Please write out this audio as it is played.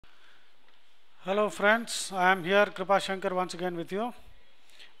Hello friends, I am here Kripa Shankar once again with you.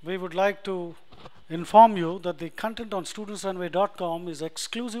 We would like to inform you that the content on studentsrunway.com is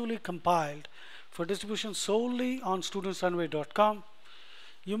exclusively compiled for distribution solely on studentsrunway.com.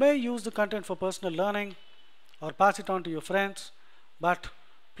 You may use the content for personal learning or pass it on to your friends, but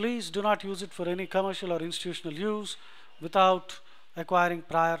please do not use it for any commercial or institutional use without acquiring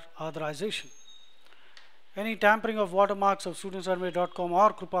prior authorization. Any tampering of watermarks of studentsrunway.com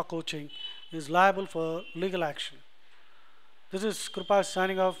or Kripa Coaching is liable for legal action. This is Kripa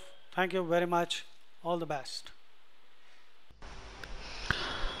signing off. Thank you very much. All the best.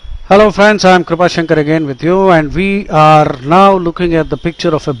 Hello friends, I am Kripa Shankar again with you, and we are now looking at the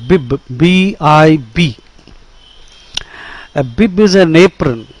picture of a bib, B-I-B. A bib is an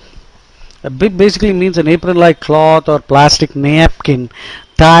apron. A bib basically means an apron-like cloth or plastic napkin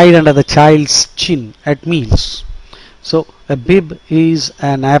tied under the child's chin at meals. So a bib is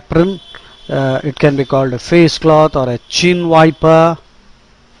an apron. It can be called a face cloth or a chin wiper.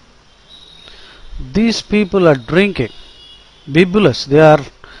 These people are drinking. Bibulous. They are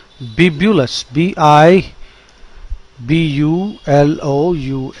bibulous. B-I-B-U-L-O-U-S.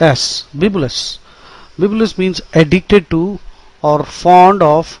 Bibulous. Bibulous means addicted to or fond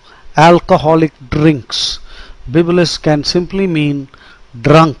of alcoholic drinks. Bibulous can simply mean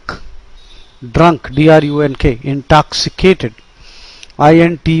drunk. Drunk. D-R-U-N-K. Intoxicated.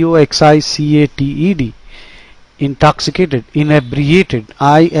 I-N-T-O-X-I-C-A-T-E-D. Intoxicated, inebriated,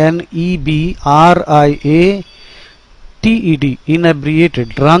 I-N-E-B-R-I-A-T-E-D, inebriated,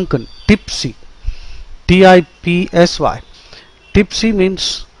 drunken, tipsy, T-I-P-S-Y. Tipsy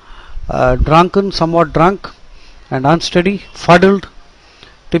means drunken, somewhat drunk, and unsteady, fuddled.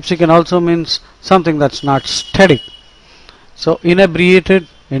 Tipsy can also means something that's not steady. So inebriated,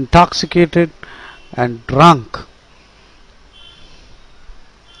 intoxicated, and drunk.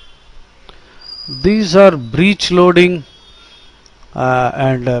 These are breech loading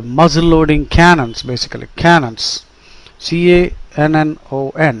and muzzle loading cannons, basically cannons.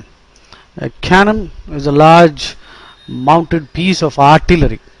 C-A-N-N-O-N. A cannon is a large mounted piece of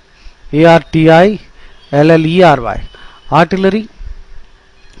artillery. A-R-T-I-L-L-E-R-Y. Artillery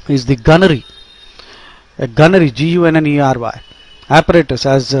is the gunnery. A gunnery, G-U-N-N-E-R-Y. Apparatus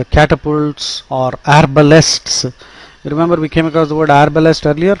as catapults or arbalests. You remember we came across the word arbalest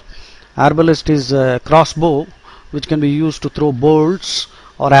earlier? Arbalest is a crossbow which can be used to throw bolts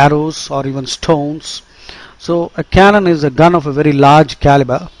or arrows or even stones. So a cannon is a gun of a very large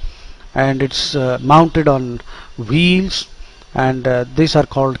caliber, and it's mounted on wheels, and these are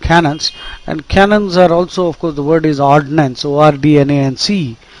called cannons. And cannons are also, of course, the word is ordnance,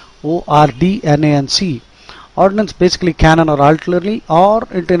 O-R-D-N-A-N-C. O-R-D-N-A-N-C. Ordnance, basically cannon or artillery, or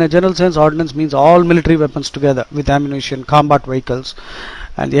in a general sense ordnance means all military weapons together with ammunition, combat vehicles,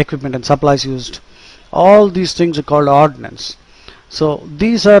 and the equipment and supplies used. All these things are called ordnance. So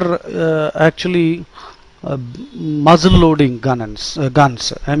these are actually muzzle loading guns,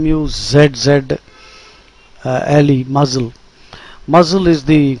 M-U-Z-Z-L-E, muzzle. Muzzle is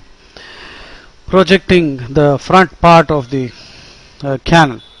the projecting the front part of the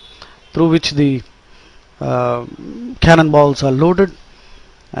cannon through which the cannonballs are loaded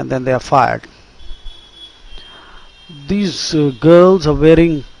and then they are fired. These girls are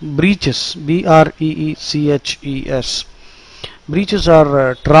wearing breeches, B-R-E-E-C-H-E-S. Breeches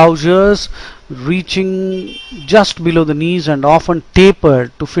are trousers reaching just below the knees and often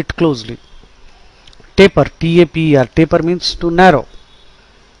tapered to fit closely. Taper, T-A-P-E-R. Taper means to narrow.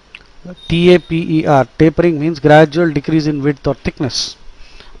 T-A-P-E-R. Tapering means gradual decrease in width or thickness.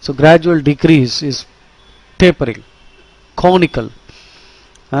 So gradual decrease is tapering, conical.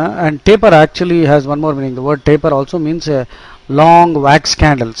 And taper actually has one more meaning. The word taper also means a long wax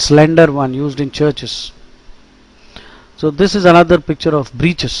candle, slender one used in churches. So this is another picture of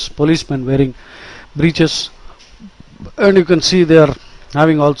breeches, policemen wearing breeches, and you can see they are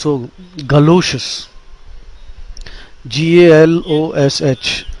having also galoshes,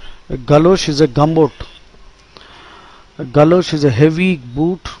 G-A-L-O-S-H. A galosh is a gumboot. A galosh is a heavy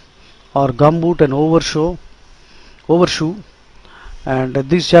boot or gumboot and overshoe, and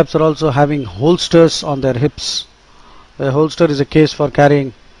these chaps are also having holsters on their hips. A holster is a case for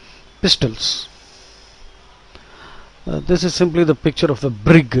carrying pistols. This is simply the picture of a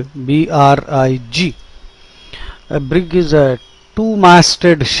brig, B-R-I-G. A brig is a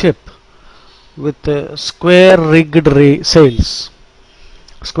two-masted ship with square rigged sails.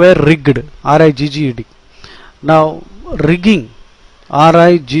 Square rigged, R-I-G-G-E-D. Now rigging,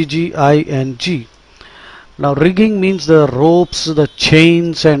 R-I-G-G-I-N-G. Now rigging means the ropes, the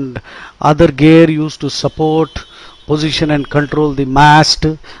chains and other gear used to support, position and control the mast,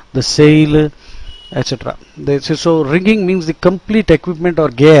 the sail, etc. So rigging means the complete equipment or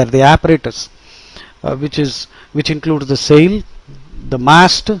gear, the apparatus, which includes the sail, the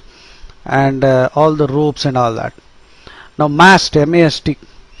mast, and all the ropes and all that. Now mast, M-A-S-T.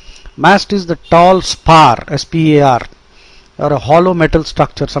 Mast is the tall spar, S-P-A-R, or a hollow metal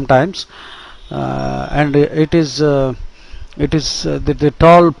structure sometimes, and it is the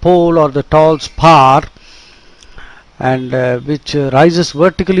tall pole or the tall spar, and which rises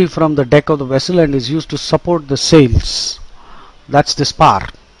vertically from the deck of the vessel and is used to support the sails. That's the spar.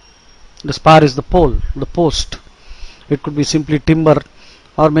 The spar is the pole, the post. It could be simply timber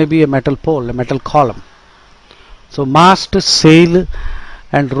or maybe a metal pole, a metal column. So mast, sail,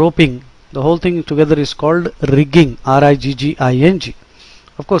 and roping, the whole thing together is called rigging, R-I-G-G-I-N-G.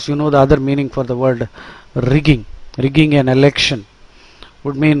 Of course, you know the other meaning for the word rigging. Rigging an election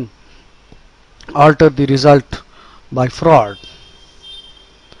would mean alter the result by fraud.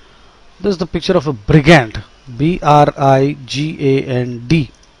 This is the picture of a brigand, B-R-I-G-A-N-D.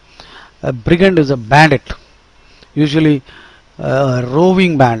 A brigand is a bandit, usually a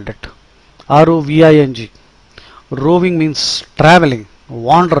roving bandit, R-O-V-I-N-G. Roving means traveling,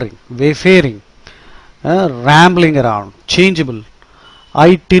 wandering, wayfaring, rambling around, changeable,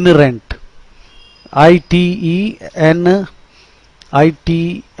 itinerant, I-T-E-N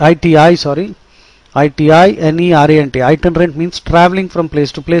I-T-I, sorry, I-T-I-N-E-R-A-N-T. Itinerant means traveling from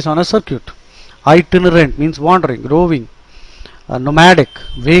place to place on a circuit. Itinerant means wandering, roving, nomadic,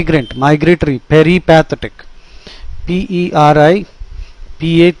 vagrant, migratory, peripatetic.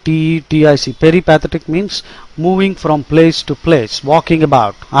 P-E-R-I-P-A-T-E-T-I-C. Peripatetic means moving from place to place, walking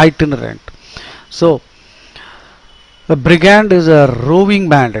about, itinerant. So, a brigand is a roving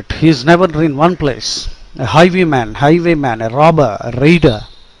bandit. He is never in one place. A highwayman, a robber, a raider.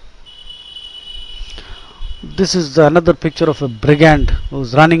 This is another picture of a brigand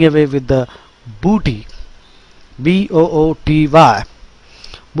who's running away with the booty. B-O-O-T-Y.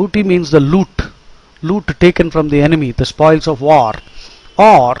 Booty means the loot taken from the enemy, the spoils of war.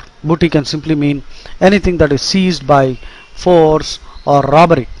 Or booty can simply mean anything that is seized by force or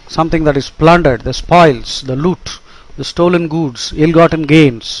robbery, something that is plundered, the spoils, the loot, the stolen goods, ill-gotten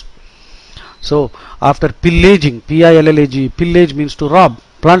gains. So after pillaging, P-I-L-L-A-G, pillage means to rob,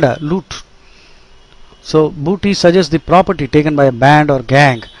 plunder, loot. So booty suggests the property taken by a band or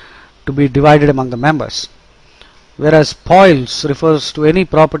gang to be divided among the members, whereas spoils refers to any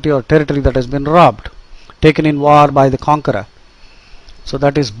property or territory that has been robbed, taken in war by the conqueror. So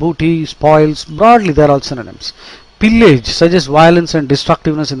that is booty, spoils, broadly they are all synonyms. Pillage suggests violence and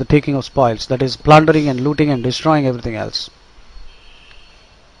destructiveness in the taking of spoils, that is plundering and looting and destroying everything else.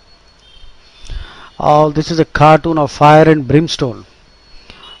 This is a cartoon of fire and brimstone.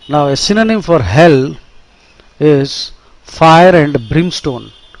 Now a synonym for hell is fire and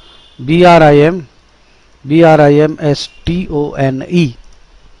brimstone. B-R-I-M-S-T-O-N-E.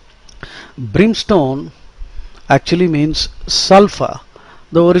 Brimstone actually means sulfur.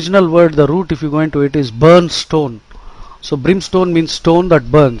 The original word, the root, if you go into it, is burn stone. So brimstone means stone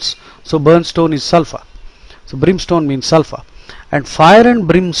that burns. So burnstone is sulfur. So brimstone means sulfur. And fire and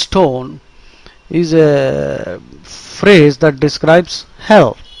brimstone is a phrase that describes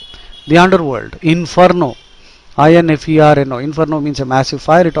hell, the underworld, inferno. I-N-F-E-R-N-O. Inferno means a massive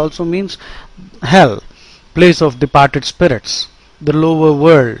fire. It also means hell, place of departed spirits, the lower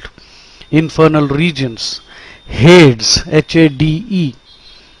world, infernal regions, Hades, H-A-D-E,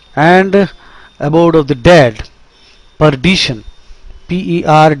 and abode of the dead, perdition,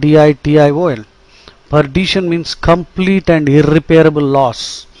 P-E-R-D-I-T-I-O-N. Perdition means complete and irreparable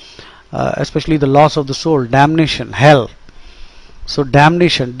loss, especially the loss of the soul, damnation, hell. So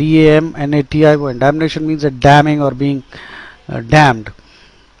damnation, D-A-M-N-A-T-I-O-N. Damnation means a damning or being damned.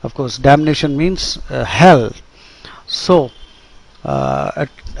 Of course, damnation means hell. So a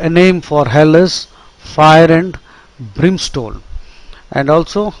name for hell is fire and brimstone. And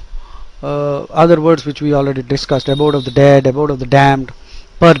also other words which we already discussed: abode of the dead, abode of the damned,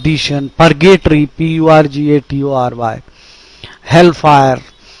 perdition, purgatory, P-U-R-G-A-T-O-R-Y, hellfire,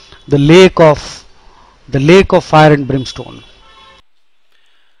 the lake of fire and brimstone.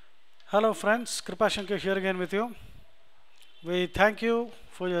 Hello friends, Kripa Shankar here again with you. We thank you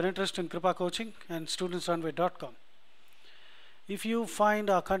for your interest in Kripa Coaching and studentsrunway.com. If you find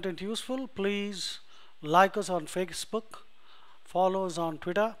our content useful, please like us on Facebook, follow us on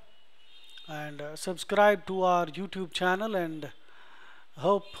Twitter, and subscribe to our YouTube channel, and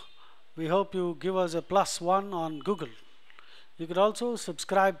we hope you give us a +1 on Google. You could also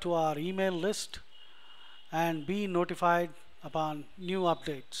subscribe to our email list and be notified upon new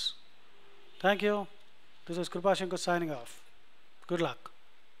updates. Thank you. This is Kripa Shankar signing off. Good luck.